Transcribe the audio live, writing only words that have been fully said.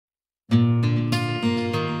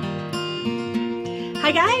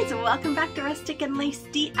Hi guys, welcome back to Rustic and Lace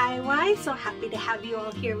DIY. So happy to have you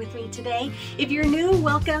all here with me today. If you're new,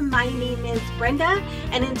 welcome. My name is Brenda,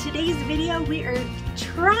 and in today's video we are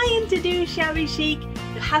trying to do shabby chic.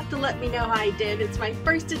 You'll have to let me know how I did. It's my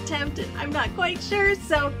first attempt and I'm not quite sure.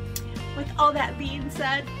 So with all that being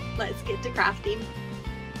said, let's get to crafting.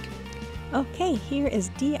 Okay, here is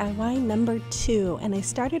DIY number 2, and I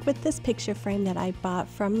started with this picture frame that I bought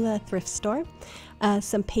from the thrift store,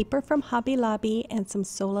 some paper from Hobby Lobby, and some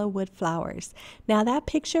solo wood flowers. Now that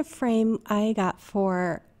picture frame I got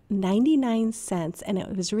for 99 cents, and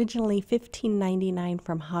it was originally $15.99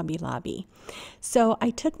 from Hobby Lobby. So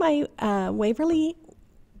I took my Waverly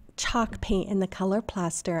chalk paint in the color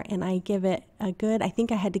Plaster, and I give it a good, I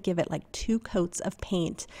think I had to give it like 2 coats of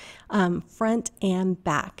paint, front and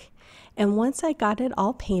back. And once I got it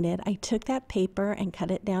all painted, I took that paper and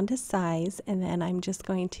cut it down to size, and then I'm just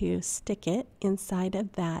going to stick it inside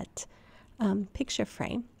of that picture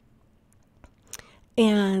frame.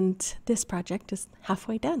 And this project is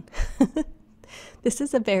halfway done. This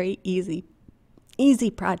is a very easy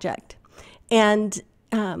project. And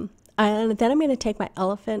then I'm going to take my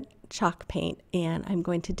elephant chalk paint and I'm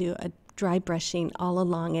going to do a dry brushing all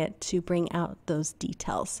along it to bring out those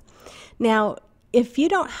details. Now, if you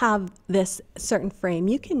don't have this certain frame,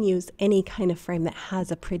 you can use any kind of frame that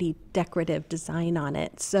has a pretty decorative design on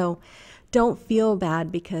it. So don't feel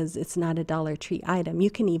bad because it's not a Dollar Tree item.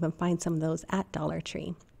 You can even find some of those at Dollar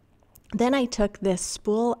Tree. Then I took this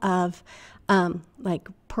spool of like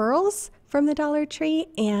pearls from the Dollar Tree,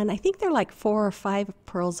 and I think they're like 4 or 5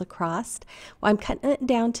 pearls across. Well, I'm cutting it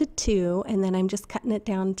down to 2, and then I'm just cutting it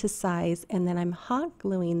down to size, and then I'm hot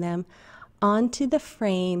gluing them onto the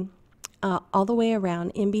frame all the way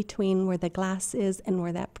around, in between where the glass is and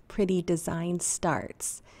where that pretty design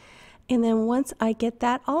starts. And then once I get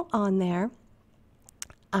that all on there,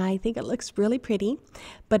 I think it looks really pretty,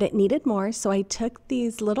 but it needed more. So I took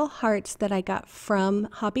these little hearts that I got from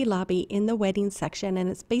Hobby Lobby in the wedding section, and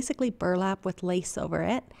it's basically burlap with lace over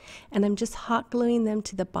it. And I'm just hot gluing them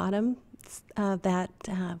to the bottom of that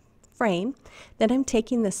frame. Then I'm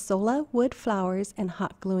taking the Sola wood flowers and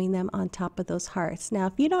hot gluing them on top of those hearts. Now,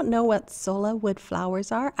 if you don't know what Sola wood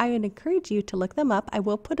flowers are, I would encourage you to look them up. I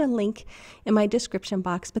will put a link in my description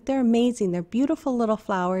box, but they're amazing. They're beautiful little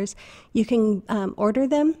flowers. You can order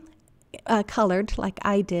them colored like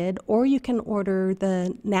I did, or you can order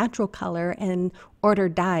the natural color and order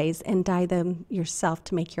dyes and dye them yourself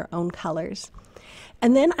to make your own colors.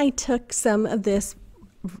 And then I took some of this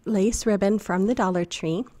lace ribbon from the Dollar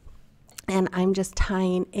Tree, and I'm just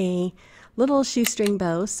tying a little shoestring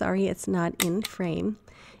bow. Sorry, it's not in frame.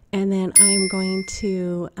 And then I'm going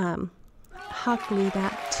to hot glue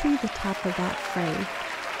that to the top of that frame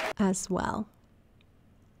as well.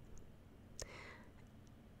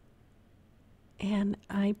 And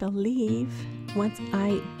I believe once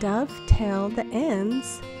I dovetail the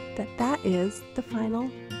ends, that is the final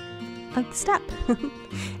step.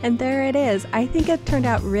 And there it is. I think it turned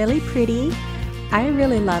out really pretty. I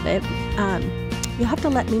really love it. You'll have to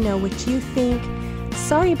let me know what you think.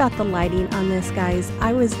 Sorry about the lighting on this, guys.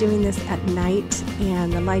 I was doing this at night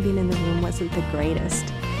and the lighting in the room wasn't the greatest.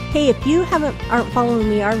 Hey, if you aren't following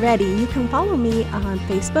me already, you can follow me on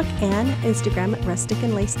Facebook and Instagram at Rustic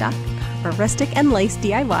and Lace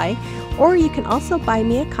DIY, or you can also buy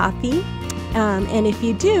me a coffee. And if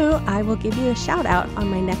you do, I will give you a shout out on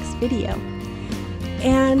my next video.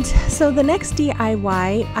 And so the next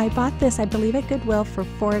DIY, I bought this, I believe at GoodWill for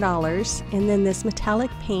 $4, and then this metallic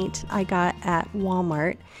paint I got at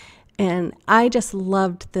Walmart, and I just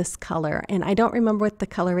loved this color, and I don't remember what the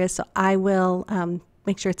color is, so I will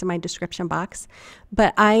make sure it's in my description box.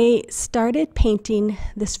 But I started painting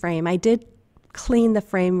this frame. I did clean the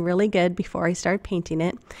frame really good before I started painting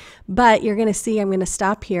it, but you're going to see I'm going to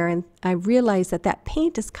stop here, and I realized that that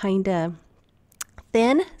paint is kind of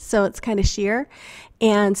thin, so it's kind of sheer,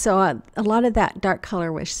 and so a lot of that dark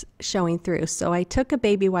color was showing through. So I took a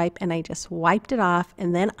baby wipe and I just wiped it off,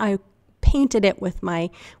 and then I painted it with my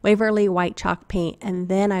Waverly white chalk paint, and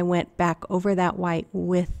then I went back over that white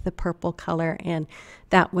with the purple color, and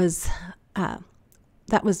that was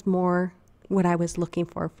more what I was looking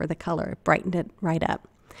for the color. It brightened it right up.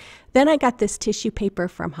 Then I got this tissue paper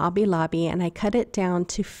from Hobby Lobby, and I cut it down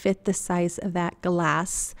to fit the size of that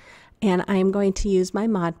glass. And I'm going to use my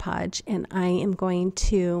Mod Podge, and I am going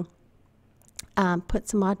to put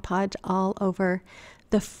some Mod Podge all over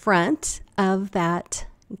the front of that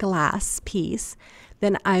glass piece.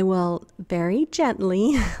 Then I will very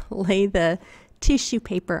gently lay the tissue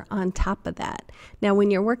paper on top of that. Now, when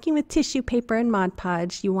you're working with tissue paper and Mod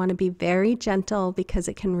Podge, you want to be very gentle because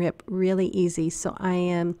it can rip really easy. So I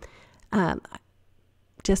am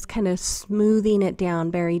just kind of smoothing it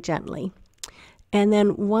down very gently. And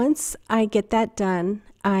then once I get that done,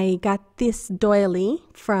 I got this doily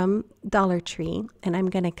from Dollar Tree, and I'm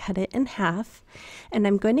going to cut it in half. And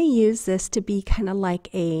I'm going to use this to be kind of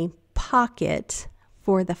like a pocket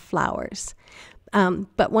for the flowers.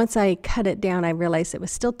 But once I cut it down, I realized it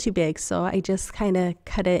was still too big, so I just kind of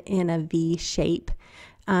cut it in a V shape.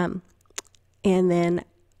 And then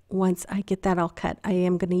once I get that all cut, I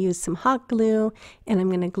am going to use some hot glue, and I'm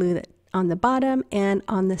going to glue it on the bottom and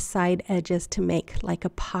on the side edges to make like a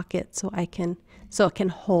pocket so it can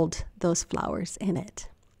hold those flowers in it.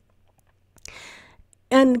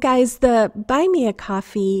 And guys, the buy me a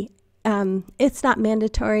coffee, it's not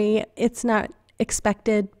mandatory, it's not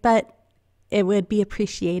expected, but it would be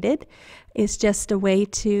appreciated. It's just a way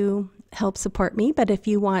to help support me. But if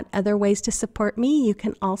you want other ways to support me, you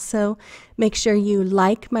can also make sure you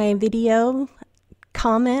like my video,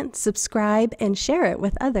 comment, subscribe, and share it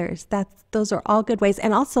with others. Those are all good ways.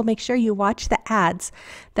 And also make sure you watch the ads.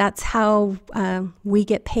 That's how we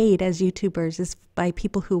get paid as YouTubers, is by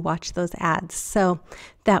people who watch those ads. So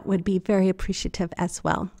that would be very appreciative as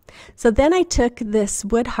well. So then I took this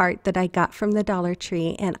wood heart that I got from the Dollar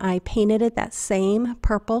Tree, and I painted it that same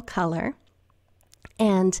purple color.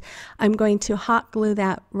 And I'm going to hot glue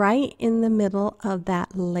that right in the middle of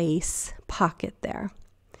that lace pocket there.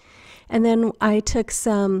 And then I took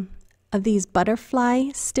some of these butterfly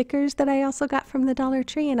stickers that I also got from the Dollar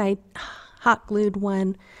Tree, and I hot glued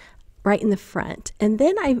one right in the front. And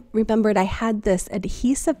then I remembered I had this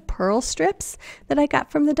adhesive pearl strips that I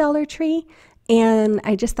got from the Dollar Tree, and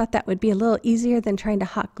I just thought that would be a little easier than trying to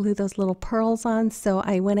hot glue those little pearls on. So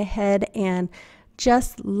I went ahead and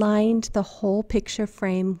just lined the whole picture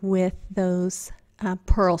frame with those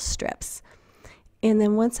pearl strips. And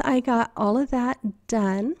then once I got all of that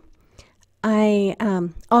done, I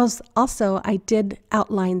did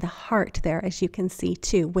outline the heart there, as you can see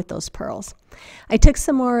too, with those pearls. I took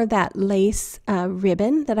some more of that lace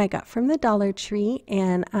ribbon that I got from the Dollar Tree,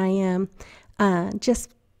 and I am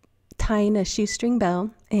just tying a shoestring bow,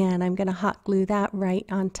 and I'm going to hot glue that right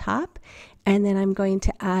on top, and then I'm going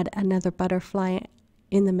to add another butterfly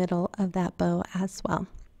in the middle of that bow as well.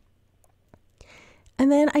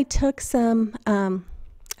 And then I took some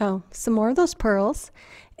more of those pearls,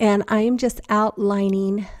 and I am just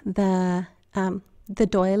outlining the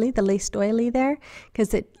doily, the lace doily there,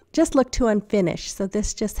 because it just looked too unfinished. So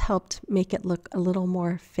this just helped make it look a little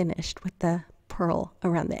more finished with the pearl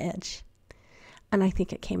around the edge. And I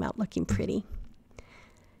think it came out looking pretty.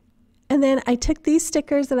 And then I took these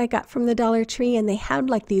stickers that I got from the Dollar Tree, and they had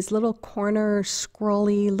like these little corner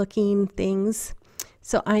scrolly looking things.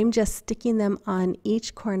 So I'm just sticking them on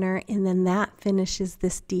each corner, and then that finishes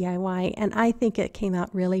this DIY, and I think it came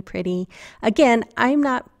out really pretty. Again, I'm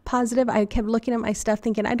not positive. I kept looking at my stuff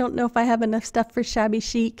thinking, I don't know if I have enough stuff for Shabby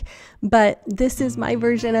Chic, but this is my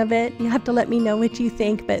version of it. You have to let me know what you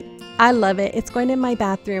think, but I love it. It's going in my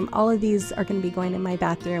bathroom. All of these are going to be going in my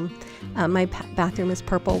bathroom. My bathroom is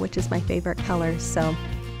purple, which is my favorite color, so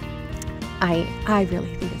I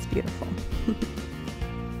really think it's beautiful.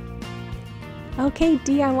 Okay,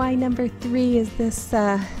 DIY number 3 is this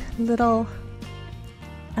little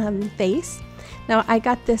vase. Now I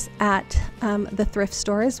got this at the thrift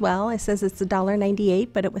store as well. It says it's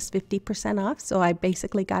 $1.98, but it was 50% off, so I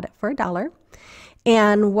basically got it for $1.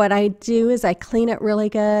 And what I do is I clean it really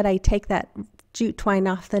good. I take that jute twine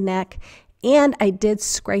off the neck, and I did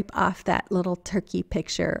scrape off that little turkey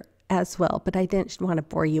picture as well, but I didn't want to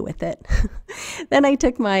bore you with it. Then I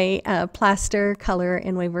took my plaster color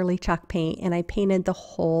in Waverly chalk paint, and I painted the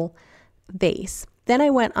whole vase. Then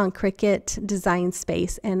I went on Cricut Design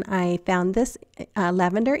Space, and I found this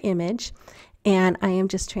lavender image, and I am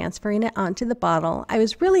just transferring it onto the bottle. I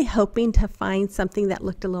was really hoping to find something that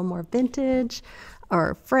looked a little more vintage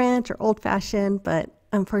or French or old-fashioned, but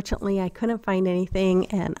unfortunately I couldn't find anything,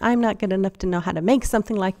 and I'm not good enough to know how to make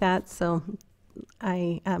something like that, so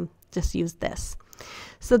I just used this.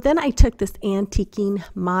 So then I took this antiquing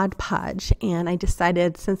Mod Podge, and I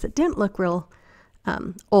decided, since it didn't look real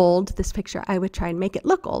old, this picture, I would try and make it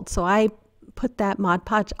look old. So I put that Mod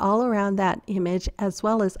Podge all around that image as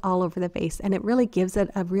well as all over the vase, and it really gives it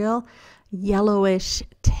a real yellowish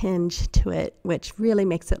tinge to it, which really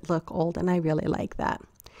makes it look old, and I really like that.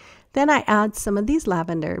 Then I add some of these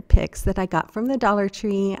lavender picks that I got from the Dollar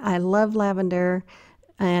Tree. I love lavender,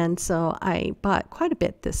 and so I bought quite a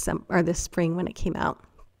bit this spring when it came out.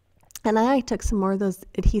 And I took some more of those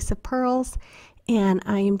adhesive pearls, and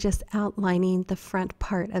I am just outlining the front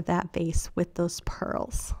part of that vase with those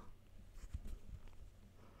pearls.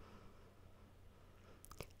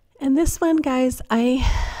 And this one, guys, I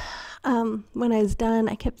when I was done,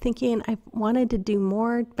 I kept thinking I wanted to do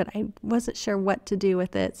more, but I wasn't sure what to do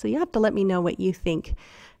with it. So you have to let me know what you think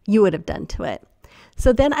you would have done to it.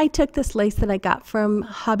 So then I took this lace that I got from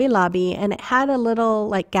Hobby Lobby, and it had a little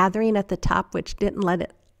like gathering at the top, which didn't let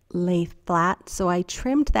it lay flat. So I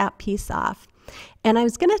trimmed that piece off, and I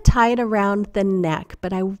was going to tie it around the neck,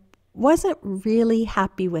 but I wasn't really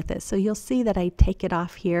happy with it. So you'll see that I take it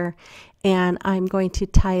off here, and I'm going to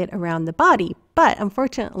tie it around the body. But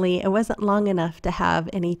unfortunately, it wasn't long enough to have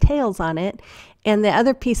any tails on it, and the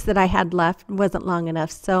other piece that I had left wasn't long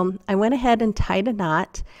enough. So I went ahead and tied a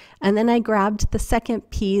knot, and then I grabbed the second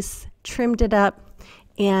piece, trimmed it up,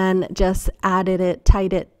 and just added it,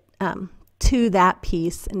 tied it to that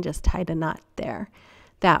piece, and just tied a knot there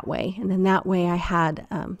that way. And then that way I had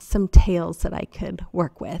some tails that I could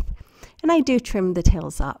work with. And I do trim the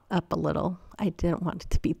tails up a little. I didn't want it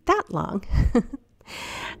to be that long.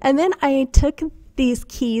 And then I took these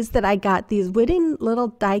keys that I got, these wooden little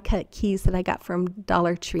die cut keys that I got from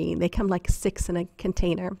Dollar Tree. They come like 6 in a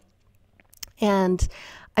container. And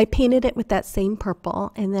I painted it with that same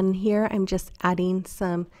purple. And then here I'm just adding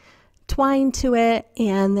some twine to it.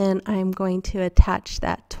 And then I'm going to attach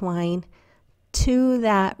that twine to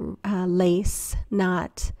that lace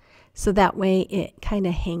knot, so that way it kind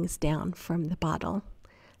of hangs down from the bottle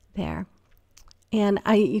there. And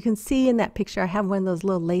you can see in that picture I have one of those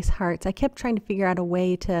little lace hearts. I kept trying to figure out a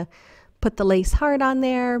way to put the lace heart on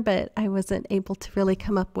there, but I wasn't able to really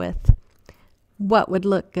come up with what would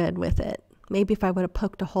look good with it. Maybe if I would have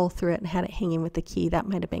poked a hole through it and had it hanging with the key, that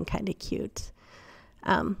might have been kind of cute.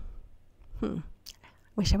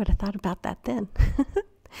 Wish I would have thought about that then.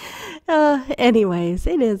 Anyways,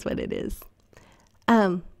 it is what it is.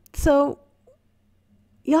 So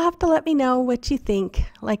you'll have to let me know what you think.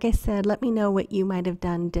 Like I said, let me know what you might have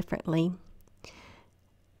done differently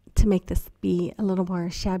to make this be a little more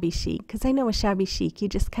shabby chic, because I know with shabby chic you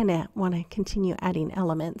just kind of want to continue adding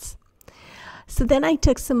elements. So then I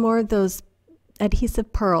took some more of those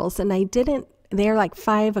adhesive pearls, and they're like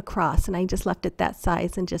 5 across, and I just left it that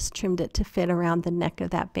size and just trimmed it to fit around the neck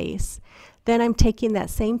of that vase. Then I'm taking that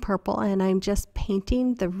same purple and I'm just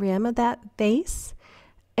painting the rim of that vase.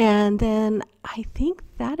 And then I think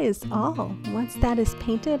that is all. Once that is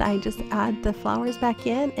painted, I just add the flowers back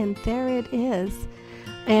in, and there it is.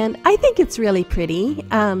 And I think it's really pretty.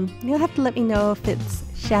 You'll have to let me know if it's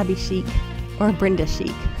shabby chic or Brenda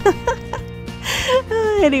chic.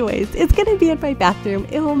 Anyways, it's going to be in my bathroom.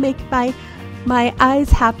 It will make my eyes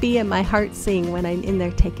happy and my heart sing when I'm in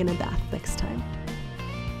there taking a bath next time.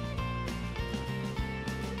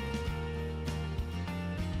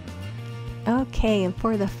 Okay, and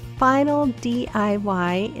for the final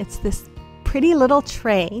DIY, it's this pretty little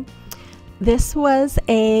tray. This was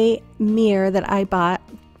a mirror that I bought.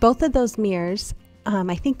 Both of those mirrors,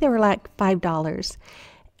 I think they were like $5.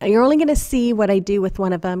 You're only going to see what I do with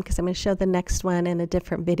one of them because I'm going to show the next one in a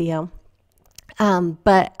different video.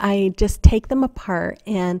 But I just take them apart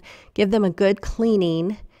and give them a good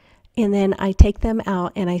cleaning, and then I take them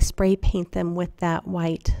out and I spray paint them with that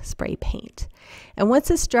white spray paint. And once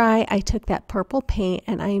it's dry, I took that purple paint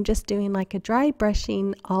and I am just doing like a dry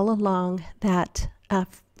brushing all along that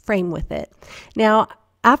frame with it. Now,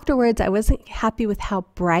 afterwards, I wasn't happy with how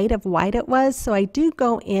bright of white it was, so I do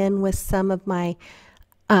go in with some of my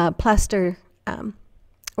plaster,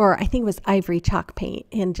 or I think it was ivory chalk paint,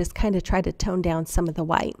 and just kind of try to tone down some of the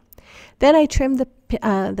white. Then I trim the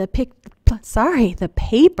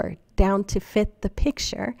paper down to fit the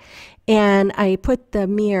picture, and I put the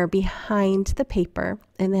mirror behind the paper,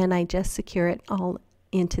 and then I just secure it all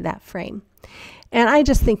into that frame. And I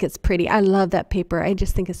just think it's pretty. I love that paper. I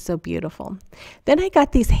just think it's so beautiful. Then I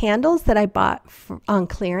got these handles that I bought on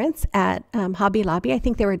clearance at Hobby Lobby. I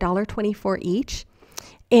think they were $1.24 each.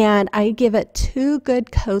 And I give it 2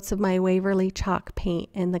 good coats of my Waverly chalk paint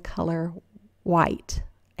in the color white,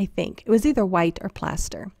 I think. It was either white or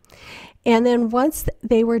plaster. And then once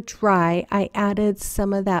they were dry, I added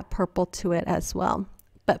some of that purple to it as well.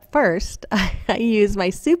 But first, I used my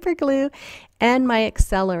super glue and my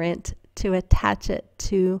accelerant to attach it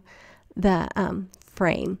to the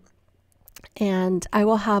frame. And I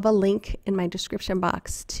will have a link in my description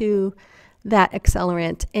box to that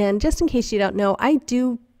accelerant. And just in case you don't know, I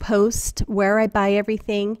do post where I buy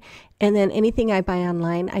everything, and then anything I buy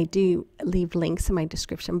online, I do leave links in my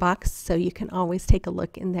description box, so you can always take a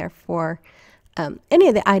look in there for any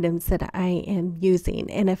of the items that I am using.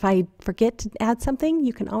 And if I forget to add something,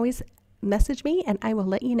 you can always message me and I will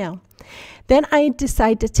let you know. Then I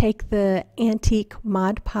decide to take the antique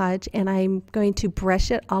Mod Podge and I'm going to brush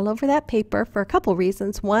it all over that paper for a couple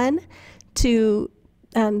reasons. One, to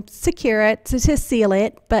secure it, to seal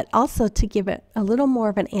it, but also to give it a little more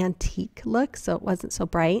of an antique look so it wasn't so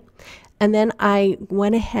bright. And then I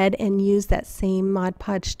went ahead and used that same Mod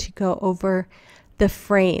Podge to go over the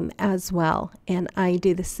frame as well. And I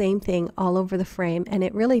do the same thing all over the frame, and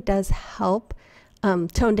it really does help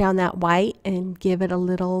tone down that white and give it a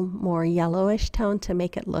little more yellowish tone to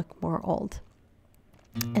make it look more old.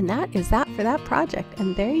 And that is that for that project.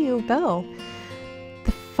 And there you go.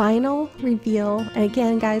 The final reveal. And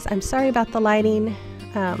again, guys, I'm sorry about the lighting.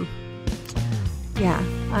 Yeah,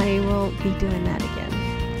 I will be doing that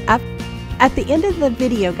again. At the end of the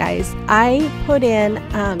video, guys, I put in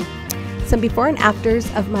some before and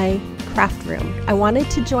afters of my craft room. I wanted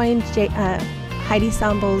to join Heidi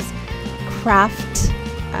Sambel's craft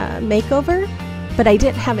makeover, but I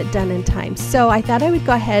didn't have it done in time. So I thought I would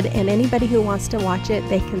go ahead, and anybody who wants to watch it,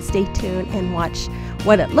 they can stay tuned and watch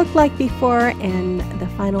what it looked like before and the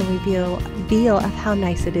final reveal of how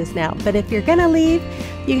nice it is now. But if you're gonna leave,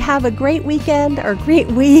 you have a great weekend or great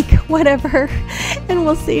week, whatever, and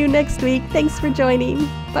we'll see you next week. Thanks for joining.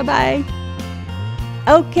 Bye-bye.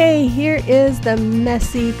 Okay, here is the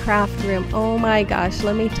messy craft room. Oh my gosh,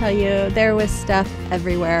 let me tell you, there was stuff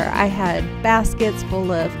everywhere. I had baskets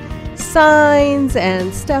full of signs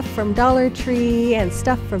and stuff from Dollar Tree and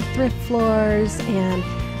stuff from thrift floors,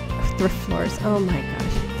 oh my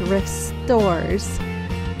gosh, thrift stores.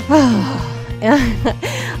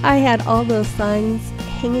 I had all those signs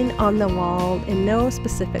hanging on the wall in no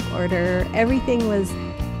specific order. Everything was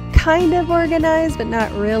kind of organized, but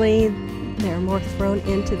not really. They're more thrown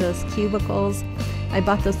into those cubicles. I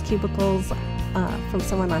bought those cubicles from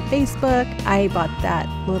someone on Facebook. I bought that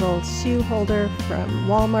little shoe holder from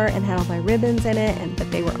Walmart and had all my ribbons in it, but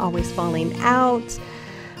they were always falling out.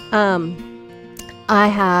 I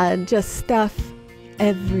had just stuff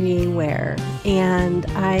everywhere, and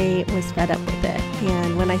I was fed up with it.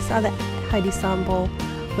 And when I saw that Heidi Sambel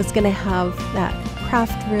was going to have that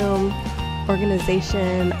craft room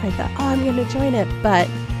organization, I thought, oh, I'm going to join it. But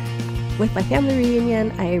with my family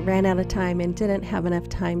reunion, I ran out of time and didn't have enough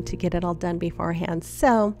time to get it all done beforehand.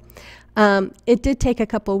 So it did take a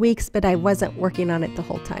couple weeks, but I wasn't working on it the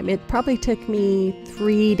whole time. It probably took me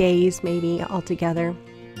 3 days maybe altogether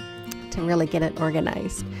to really get it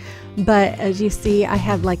organized. But as you see, I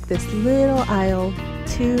have like this little aisle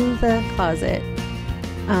to the closet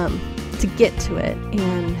to get to it,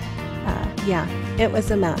 and yeah, it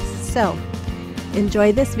was a mess. So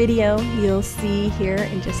enjoy this video. You'll see here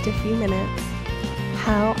in just a few minutes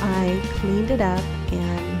how I cleaned it up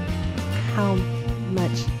and how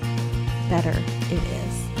much better it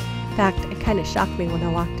is. In fact, it kind of shocked me when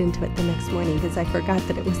I walked into it the next morning because I forgot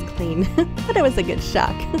that it was clean, but it was a good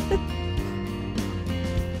shock.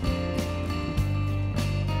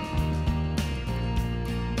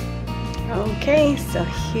 Okay, so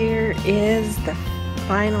here is the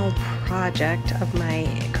final project of my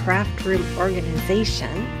craft room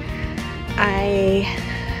organization.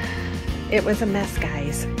 It was a mess,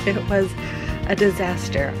 guys. It was a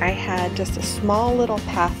disaster. I had just a small little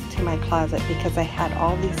path to my closet because I had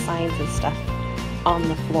all these signs and stuff on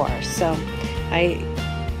the floor. So I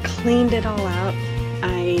cleaned it all out.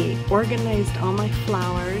 I organized all my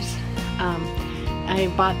flowers. I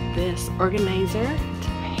bought this organizer to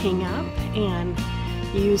hang up and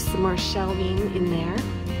use some more shelving in there.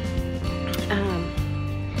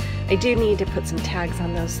 I do need to put some tags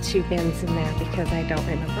on those 2 bins in there because I don't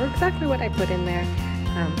remember exactly what I put in there,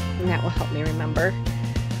 and that will help me remember.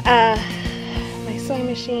 My sewing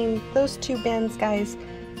machine, those 2 bins, guys,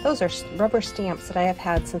 those are rubber stamps that I have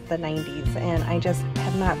had since the 90s, and I just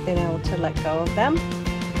have not been able to let go of them.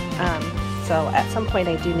 So at some point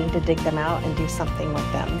I do need to dig them out and do something with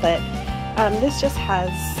them. But this just has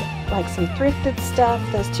like some thrifted stuff.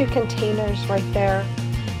 Those 2 containers right there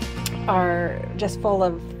are just full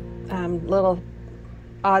of little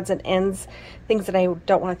odds and ends, things that I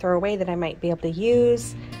don't want to throw away that I might be able to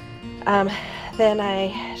use. Then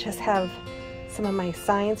I just have some of my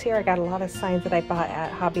signs here. I got a lot of signs that I bought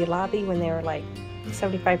at Hobby Lobby when they were like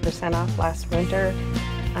 75% off last winter.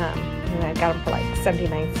 And I got them for like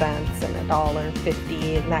 79 cents and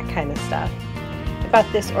 $1.50 and that kind of stuff. I bought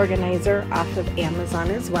this organizer off of Amazon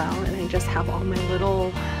as well, and I just have all my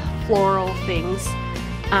little floral things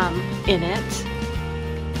in it.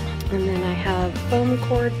 And then I have foam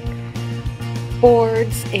cord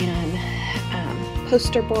boards and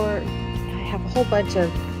poster board. I have a whole bunch of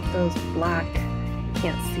those black, you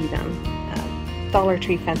can't see them, Dollar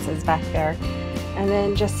Tree fences back there. And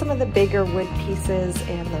then just some of the bigger wood pieces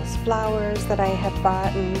and those flowers that I have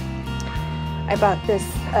bought. And I bought this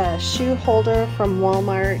shoe holder from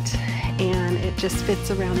Walmart, and it just fits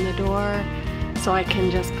around the door. so I can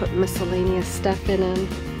just put miscellaneous stuff in them.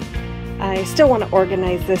 I still want to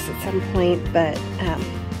organize this at some point, but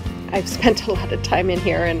I've spent a lot of time in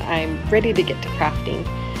here and I'm ready to get to crafting.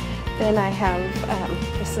 Then I have,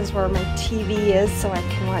 this is where my TV is, so I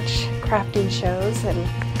can watch crafting shows, and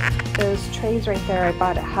those trays right there I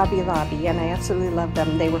bought at Hobby Lobby and I absolutely love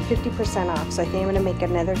them. They were 50% off, so I think I'm going to make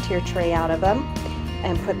another tier tray out of them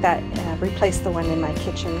and put that, replace the one in my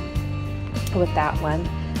kitchen with that one.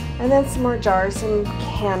 And then some more jars and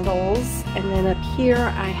candles, and then up here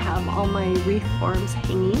I have all my wreath forms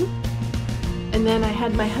hanging. And then I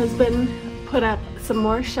had my husband put up some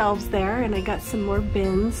more shelves there, and I got some more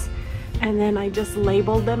bins, and then I just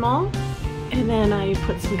labeled them all, and then I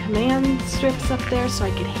put some command strips up there so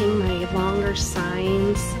I could hang my longer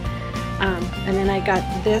signs. And then I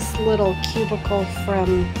got this little cubicle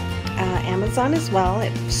from Amazon as well.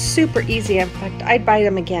 It's super easy. In fact, I'd buy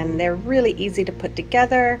them again. They're really easy to put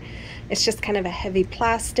together. It's just kind of a heavy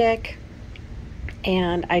plastic,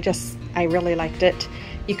 and I really liked it.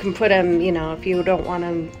 You can put them, you know, if you don't want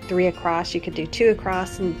them 3 across, you could do 2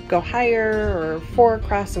 across and go higher, or 4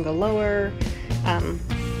 across and go lower.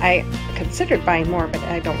 I considered buying more, but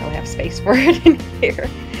I don't really have space for it in here.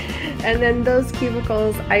 And then those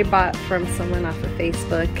cubicles I bought from someone off of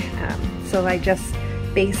Facebook. So I just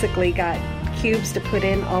basically got cubes to put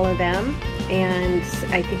in all of them, and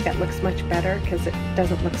I think that looks much better because it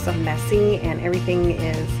doesn't look so messy, and everything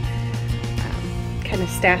is kind of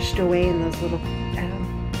stashed away in those little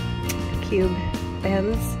cube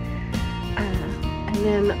bins. And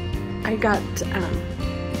then I got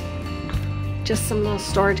just some little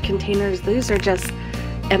storage containers. These are just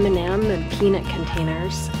M&M and peanut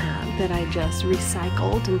containers that I just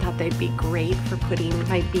recycled and thought they'd be great for putting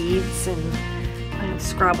my beads and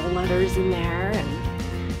Scrabble letters in there. And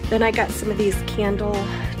then I got some of these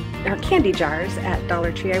candy jars at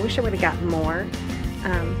Dollar Tree. I wish I would have gotten more,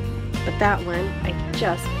 but that one, I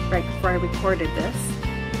just, right before I recorded this,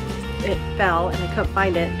 it fell and I couldn't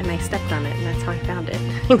find it, and I stepped on it, and that's how I found it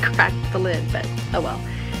and cracked the lid, but oh well.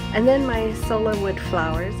 And then my solar wood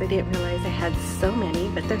flowers. I didn't realize I had so many,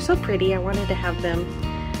 but they're so pretty. I wanted to have them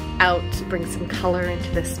out to bring some color into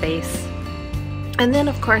the space. And then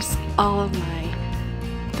of course all of my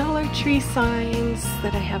Dollar Tree signs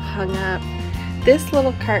that I have hung up. This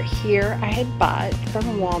little cart here I had bought from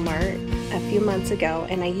Walmart a few months ago,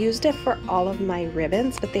 and I used it for all of my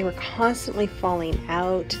ribbons, but they were constantly falling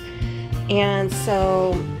out. And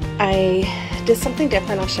so I did something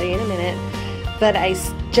different. I'll show you in a minute. But I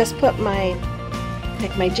just put my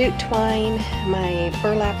jute twine, my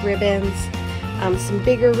burlap ribbons, some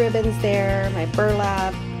bigger ribbons there, my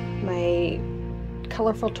burlap, my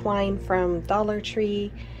colorful twine from Dollar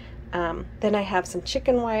Tree. Then I have some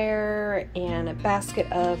chicken wire and a basket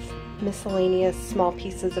of miscellaneous small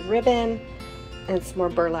pieces of ribbon and some more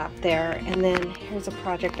burlap there. And then here's a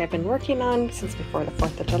project I've been working on since before the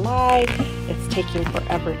 4th of July. It's taking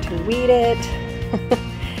forever to weed it.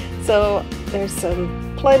 So there's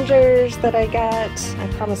some plungers that I got. I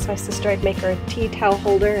promised my sister I'd make her a tea towel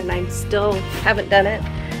holder, and I still haven't done it.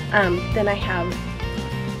 Then I have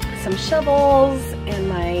some shovels and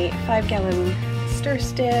my 5-gallon stir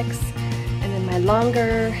sticks, and then my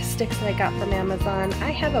longer sticks that I got from Amazon.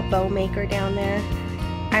 I have a bow maker down there.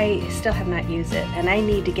 I still have not used it, and I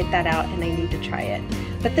need to get that out, and I need to try it.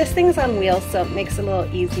 But this thing's on wheels, so it makes it a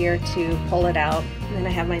little easier to pull it out. And then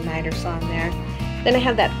I have my miter saw in there. Then I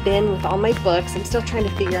have that bin with all my books. I'm still trying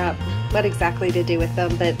to figure out what exactly to do with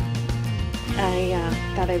them, but I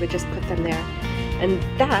thought I would just put them there. And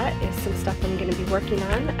that is some stuff I'm going to be working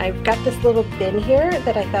on. I've got this little bin here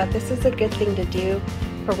that I thought this is a good thing to do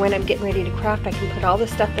for when I'm getting ready to craft. I can put all the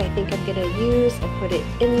stuff that I think I'm going to use and put it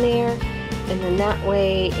in there, and then that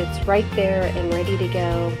way it's right there and ready to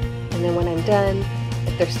go. And then when I'm done,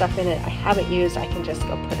 if there's stuff in it I haven't used, I can just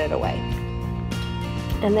go put it away.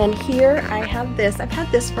 And then here I have this. I've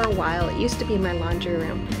had this for a while. It used to be my laundry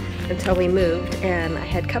room until we moved, and I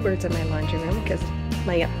had cupboards in my laundry room because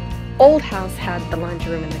my old house had the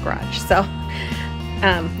laundry room in the garage, so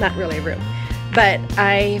not really a room. But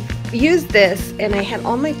I used this, and I had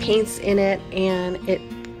all my paints in it, and it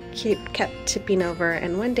kept tipping over,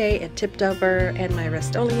 and one day it tipped over and my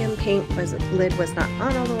Rust-Oleum paint lid was not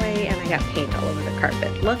on all the way, and I got paint all over the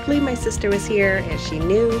carpet. Luckily my sister was here and she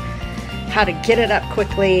knew how to get it up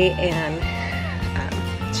quickly, and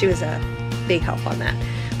she was a big help on that.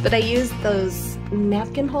 But I used those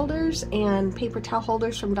napkin holders and paper towel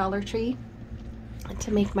holders from Dollar Tree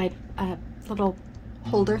to make my little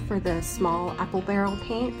holder for the small apple barrel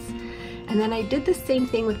paints. And then I did the same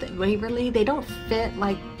thing with the Waverly. They don't fit,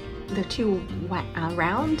 like, they're too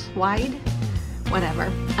wide,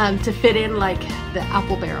 whatever, to fit in like the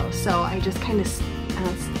apple barrel. So I just kind of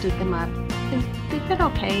stood them up. They fit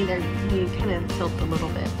okay. They kind of tilt a little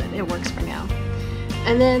bit, but it works for now.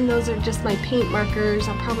 And then those are just my paint markers.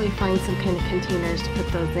 I'll probably find some kind of containers to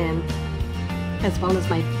put those in, as well as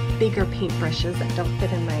my bigger paint brushes that don't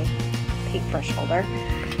fit in my paintbrush holder.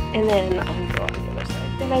 And then I'll go on the other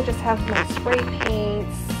side. Then I just have my spray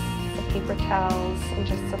paints, some paper towels, and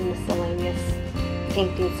just some miscellaneous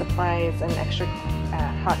painting supplies and extra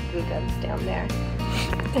hot glue guns down there.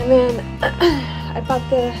 And then I bought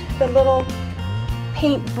the little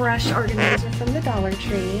paintbrush organizer from the Dollar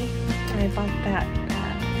Tree. I bought that,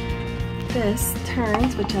 this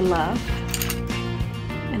turns, which I love.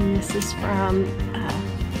 And this is from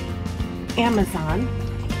Amazon.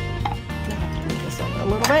 I'll have to move this over a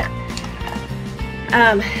little bit.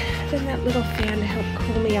 Then that little fan to help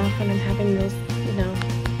cool me off when I'm having those, you know,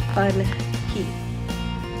 fun heat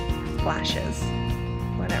flashes,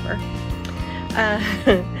 whatever.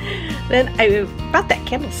 Then I bought that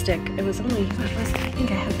candlestick. It was only, what was it? I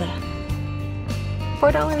think I had the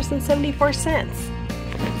 $4.74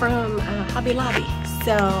 from Hobby Lobby.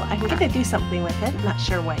 So I'm going to do something with it. Not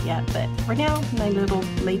sure what yet, but for now, my little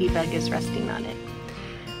ladybug is resting on it.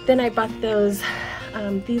 Then I bought those,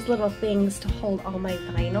 these little things to hold all my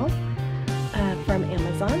vinyl from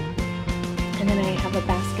Amazon. And then I have a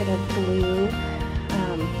basket of glue,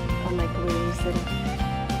 all my glues and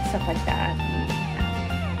stuff like that. And,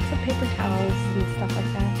 some paper towels and stuff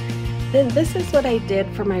like that. Then this is what I did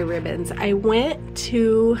for my ribbons. I went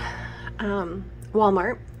to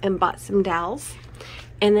Walmart and bought some dowels.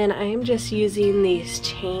 And then I'm just using these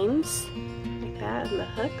chains like that and the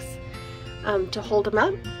hooks to hold them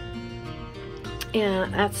up.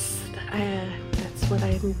 And that's what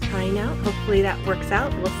I'm trying out. Hopefully that works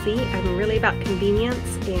out. We'll see. I'm really about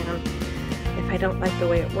convenience, and if I don't like the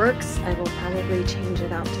way it works, I will probably change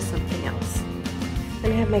it out to something else.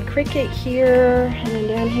 And I have my Cricut here, and then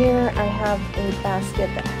down here I have a basket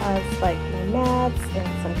that has like my mats and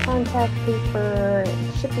some contact paper,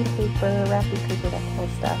 and shipping paper, wrapping paper, that kind of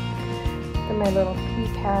stuff. And my little pea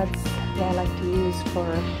pads that I like to use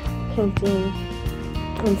for painting.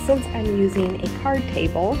 And since I'm using a card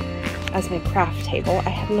table as my craft table, I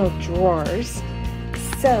have no drawers.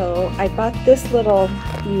 So I bought this little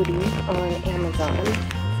beauty on Amazon. It's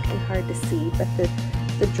kind of hard to see, but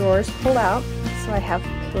the drawers pull out. So I have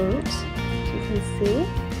paint, as you can see,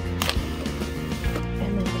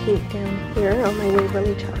 and then paint down here on my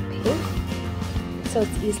Waverly chalk paint. So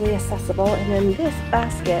it's easily accessible. And then this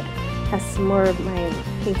basket has some more of my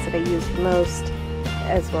paints that I use most,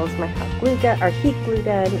 as well as my hot glue gun, or heat glue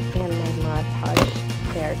gun, and my Mod Podge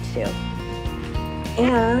there too.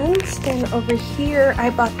 And then over here, I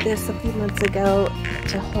bought this a few months ago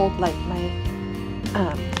to hold like my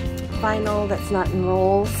vinyl that's not in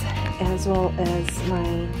rolls, as well as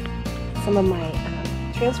some of my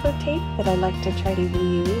transfer tape that I like to try to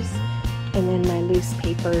reuse, and then my loose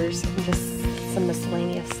papers and just some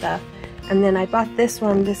miscellaneous stuff. And then I bought this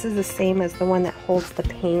one. This is the same as the one that holds the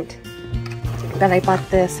paint, but I bought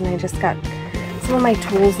this, and I just got some of my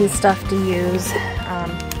tools and stuff to use,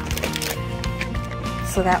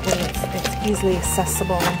 so that way it's easily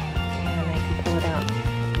accessible and I can pull it out.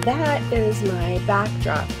 That is my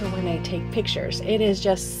backdrop for when I take pictures. It is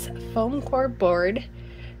just foam core board,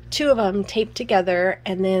 2 of them taped together,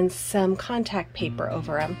 and then some contact paper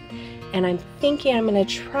over them. And I'm thinking I'm going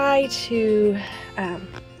to try to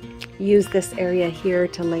use this area here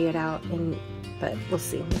to lay it out, but we'll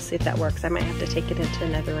see. We'll see if that works. I might have to take it into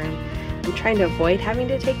another room. I'm trying to avoid having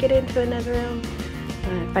to take it into another room.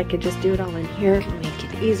 If I could just do it all in here, it would make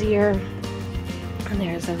it easier. And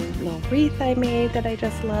there's a little wreath I made that I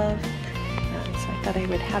just love. So I thought I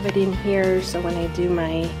would have it in here, so when I do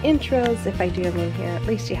my intros, if I do them in here, at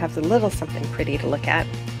least you have a little something pretty to look at.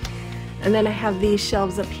 And then I have these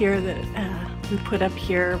shelves up here that we put up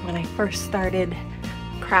here when I first started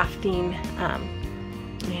crafting.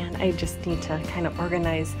 And I just need to kind of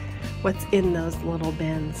organize what's in those little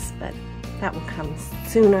bins, but that will come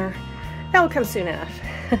sooner. That will come soon enough.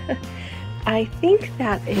 I think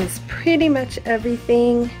that is pretty much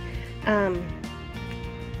everything.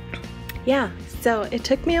 Yeah, so it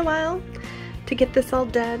took me a while to get this all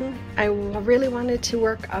done. I really wanted to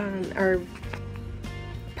work on or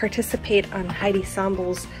participate on Heidi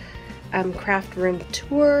Sombel's craft room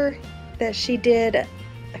tour that she did a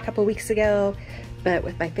couple weeks ago, but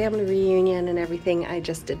with my family reunion and everything, I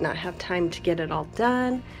just did not have time to get it all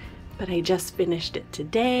done. But I just finished it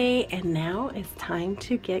today, and now it's time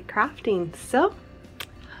to get crafting. So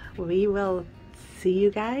we will see you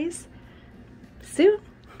guys soon.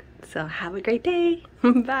 So have a great day.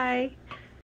 Bye.